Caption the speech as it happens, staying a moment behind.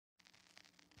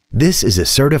This is a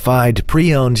certified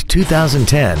pre-owned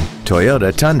 2010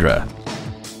 Toyota Tundra.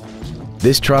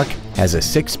 This truck has a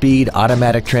 6-speed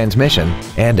automatic transmission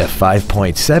and a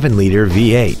 5.7-liter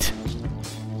V8.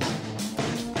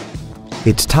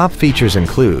 Its top features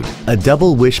include a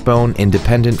double wishbone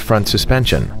independent front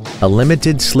suspension, a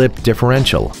limited slip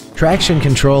differential, traction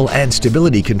control and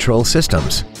stability control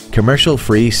systems,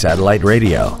 commercial-free satellite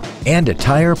radio, and a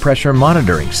tire pressure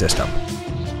monitoring system.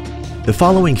 The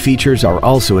following features are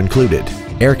also included: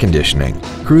 air conditioning,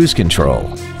 cruise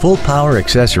control, full power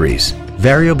accessories,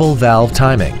 variable valve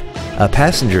timing, a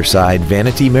passenger side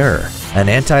vanity mirror, an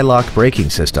anti-lock braking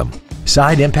system,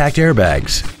 side impact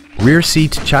airbags, rear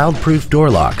seat child-proof door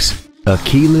locks, a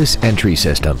keyless entry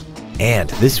system,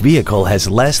 and this vehicle has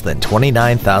less than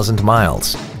 29,000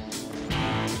 miles.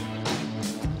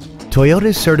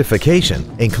 Toyota's certification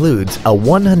includes a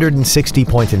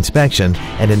 160-point inspection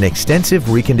and an extensive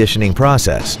reconditioning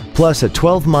process, plus a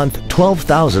 12-month,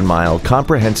 12,000-mile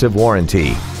comprehensive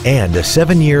warranty and a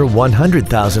 7-year,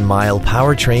 100,000-mile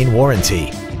powertrain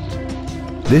warranty.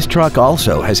 This truck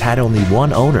also has had only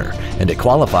one owner and it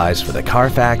qualifies for the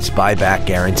Carfax buyback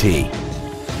guarantee.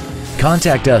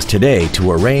 Contact us today to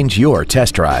arrange your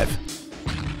test drive.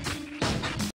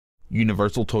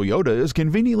 Universal Toyota is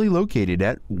conveniently located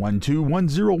at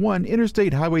 12101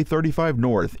 Interstate Highway 35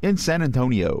 North in San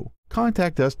Antonio.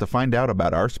 Contact us to find out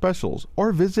about our specials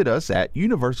or visit us at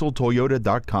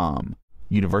universaltoyota.com.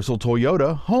 Universal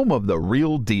Toyota, home of the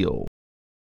real deal.